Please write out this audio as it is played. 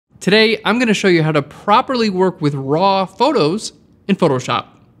Today, I'm gonna show you how to properly work with raw photos in Photoshop.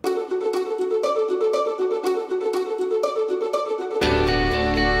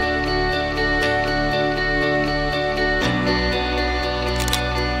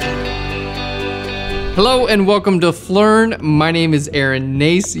 Hello and welcome to Phlearn. My name is Aaron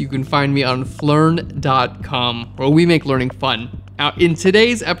Nace. You can find me on phlearn.com, where we make learning fun. Now, in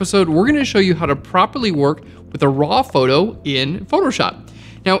today's episode, we're gonna show you how to properly work with a raw photo in Photoshop.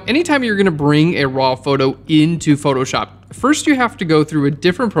 Now, anytime you're gonna bring a raw photo into Photoshop, first you have to go through a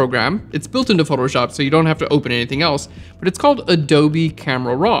different program. It's built into Photoshop, so you don't have to open anything else, but it's called Adobe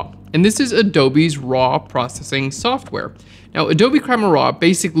Camera RAW. And this is Adobe's raw processing software. Now, Adobe Camera RAW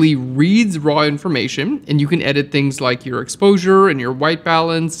basically reads raw information, and you can edit things like your exposure and your white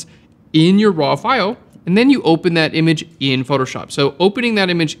balance in your raw file, and then you open that image in Photoshop. So opening that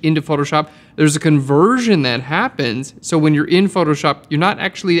image into Photoshop, there's a conversion that happens. So when you're in Photoshop, you're not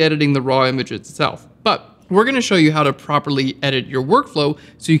actually editing the raw image itself. But we're gonna show you how to properly edit your workflow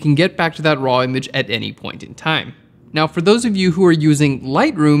so you can get back to that raw image at any point in time. Now, for those of you who are using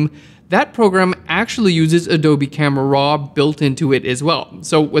Lightroom, that program actually uses Adobe Camera RAW built into it as well.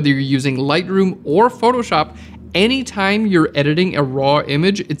 So whether you're using Lightroom or Photoshop, anytime you're editing a raw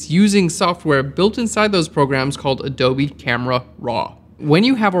image, it's using software built inside those programs called Adobe Camera RAW. When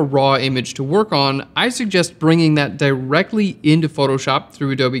you have a raw image to work on, I suggest bringing that directly into Photoshop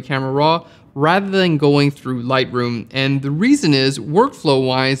through Adobe Camera RAW rather than going through Lightroom. And the reason is,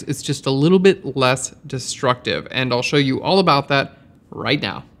 workflow-wise, it's just a little bit less destructive. And I'll show you all about that right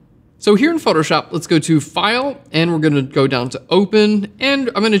now. So here in Photoshop, let's go to File, and we're gonna go down to Open,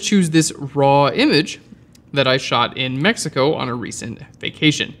 and I'm gonna choose this raw image that I shot in Mexico on a recent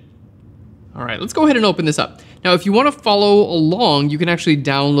vacation. All right, let's go ahead and open this up. Now, if you wanna follow along, you can actually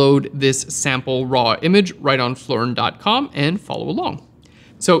download this sample raw image right on phlearn.com and follow along.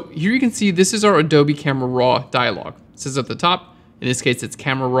 So here you can see this is our Adobe Camera RAW dialog. It says at the top, in this case, it's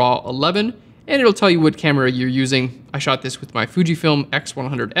Camera RAW 11, and it'll tell you what camera you're using. I shot this with my Fujifilm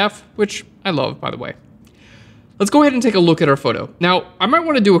X100F, which I love, by the way. Let's go ahead and take a look at our photo. Now, I might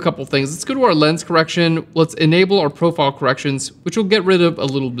want to do a couple things. Let's go to our lens correction. Let's enable our profile corrections, which will get rid of a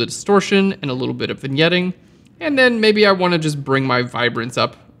little bit of distortion and a little bit of vignetting. And then maybe I want to just bring my vibrance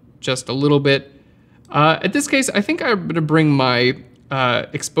up just a little bit. At this case, I think I'm going to bring my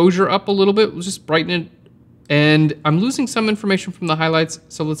exposure up a little bit. We'll just brighten it. And I'm losing some information from the highlights,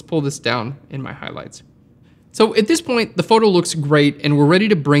 so let's pull this down in my highlights. So at this point, the photo looks great and we're ready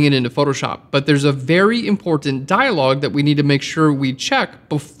to bring it into Photoshop, but there's a very important dialog that we need to make sure we check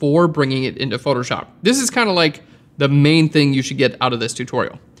before bringing it into Photoshop. This is kind of like the main thing you should get out of this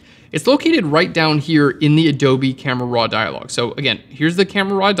tutorial. It's located right down here in the Adobe Camera RAW dialog. So again, here's the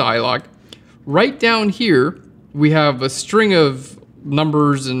Camera RAW dialog. Right down here, we have a string of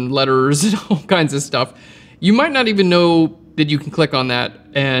numbers and letters and all kinds of stuff. You might not even know that you can click on that,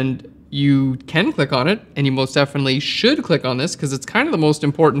 and you can click on it, and you most definitely should click on this because it's kind of the most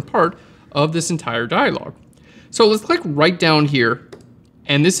important part of this entire dialog. So let's click right down here,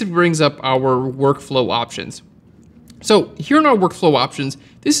 and this brings up our workflow options. So here in our workflow options,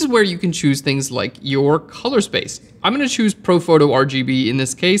 this is where you can choose things like your color space. I'm gonna choose ProPhoto RGB in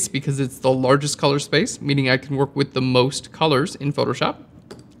this case because it's the largest color space, meaning I can work with the most colors in Photoshop.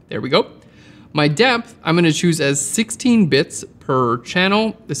 There we go. My depth, I'm gonna choose as 16 bits per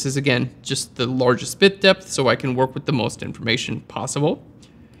channel. This is, again, just the largest bit depth, so I can work with the most information possible.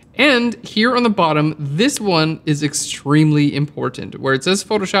 And here on the bottom, this one is extremely important. Where it says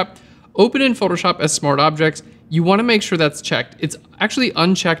Photoshop, open in Photoshop as smart objects, you wanna make sure that's checked. It's actually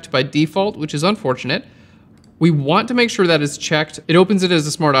unchecked by default, which is unfortunate. We want to make sure that is checked. It opens it as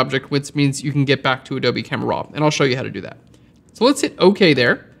a smart object, which means you can get back to Adobe Camera RAW, and I'll show you how to do that. So let's hit OK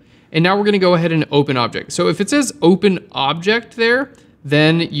there. And now we're gonna go ahead and open object. So if it says open object there,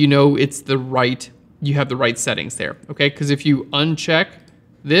 then you know it's the right, you have the right settings there, okay? Because if you uncheck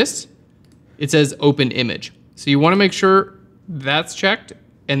this, it says open image. So you wanna make sure that's checked,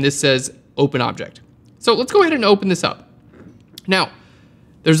 and this says open object. So let's go ahead and open this up. Now,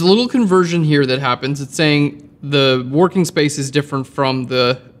 there's a little conversion here that happens. It's saying the working space is different from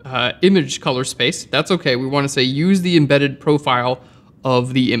the image color space. That's okay, we wanna say use the embedded profile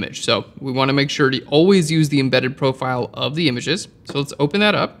of the image. So we want to make sure to always use the embedded profile of the images. So let's open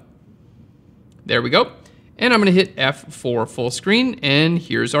that up. There we go. And I'm going to hit F for full screen, and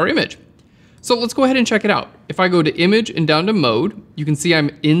here's our image. So let's go ahead and check it out. If I go to image and down to mode, you can see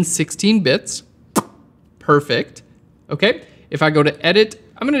I'm in 16 bits. Perfect. Okay. If I go to edit,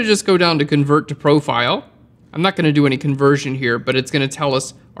 I'm going to just go down to convert to profile. I'm not going to do any conversion here, but it's going to tell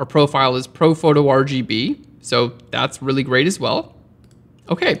us our profile is ProPhoto RGB. So that's really great as well.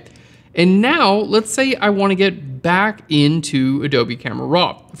 Okay, and now let's say I want to get back into Adobe Camera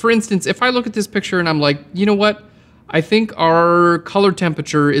RAW. For instance, if I look at this picture and I'm like, you know what? I think our color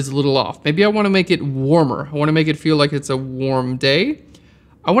temperature is a little off. Maybe I want to make it warmer. I want to make it feel like it's a warm day.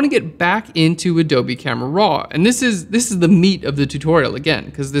 I want to get back into Adobe Camera RAW. And this is the meat of the tutorial again,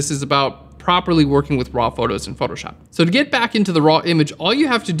 because this is about properly working with raw photos in Photoshop. So to get back into the raw image, all you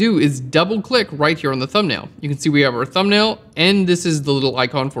have to do is double click right here on the thumbnail. You can see we have our thumbnail, and this is the little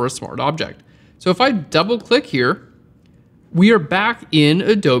icon for a smart object. So if I double click here, we are back in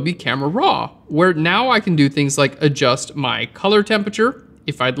Adobe Camera RAW, where now I can do things like adjust my color temperature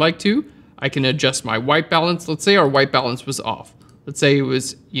if I'd like to. I can adjust my white balance. Let's say our white balance was off. Let's say it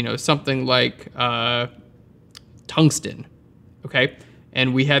was, you know, something like tungsten, okay?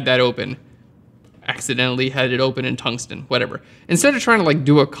 And we had that open. Accidentally had it open in tungsten, whatever. Instead of trying to like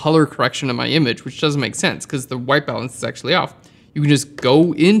do a color correction of my image, which doesn't make sense because the white balance is actually off, you can just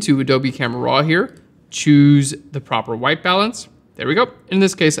go into Adobe Camera RAW here, choose the proper white balance. There we go. In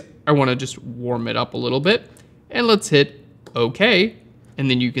this case, I want to just warm it up a little bit, and let's hit OK. And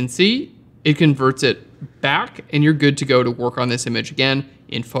then you can see it converts it back, and you're good to go to work on this image again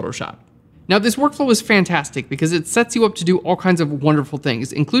in Photoshop. Now this workflow is fantastic because it sets you up to do all kinds of wonderful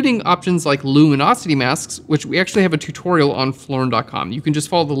things, including options like luminosity masks, which we actually have a tutorial on Phlearn.com. You can just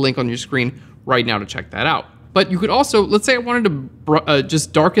follow the link on your screen right now to check that out. But you could also, let's say I wanted to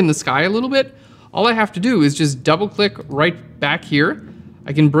just darken the sky a little bit. All I have to do is just double click right back here.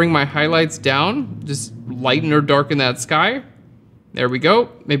 I can bring my highlights down, just lighten or darken that sky. There we go.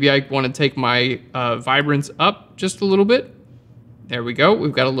 Maybe I want to take my vibrance up just a little bit. There we go.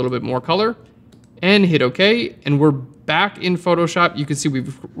 We've got a little bit more color, and hit OK. And we're back in Photoshop. You can see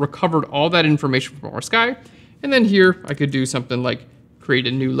we've recovered all that information from our sky. And then here I could do something like create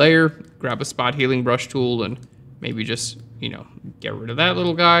a new layer, grab a spot healing brush tool, and maybe just, you know, get rid of that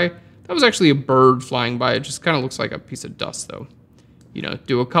little guy. That was actually a bird flying by. It just kind of looks like a piece of dust though. You know,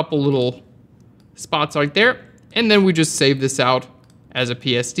 do a couple little spots right there. And then we just save this out as a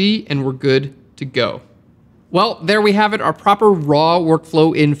PSD and we're good to go. Well, there we have it, our proper raw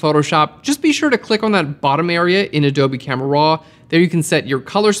workflow in Photoshop. Just be sure to click on that bottom area in Adobe Camera RAW. There you can set your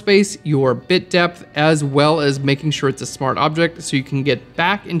color space, your bit depth, as well as making sure it's a smart object so you can get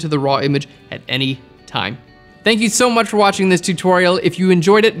back into the raw image at any time. Thank you so much for watching this tutorial. If you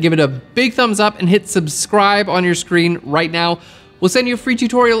enjoyed it, give it a big thumbs up and hit subscribe on your screen right now. We'll send you a free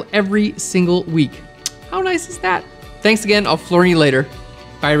tutorial every single week. How nice is that? Thanks again, I'll Phlearn you later.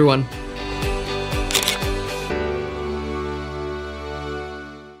 Bye everyone.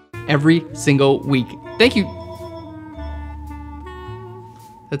 Every single week. Thank you.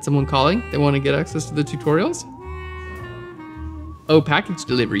 That's someone calling? They want to get access to the tutorials? Oh, package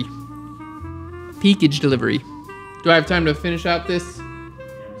delivery. Peakage delivery. Do I have time to finish out this? Yeah, I'm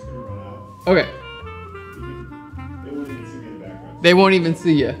just gonna run out. Okay. They won't even see me in the background. They won't even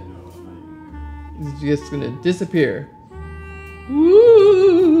see you. No, I'm not even. It's just gonna disappear.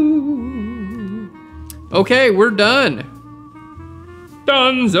 Woo! Okay, we're done.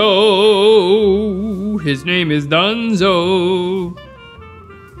 Dunzo! His name is Dunzo.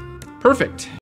 Perfect.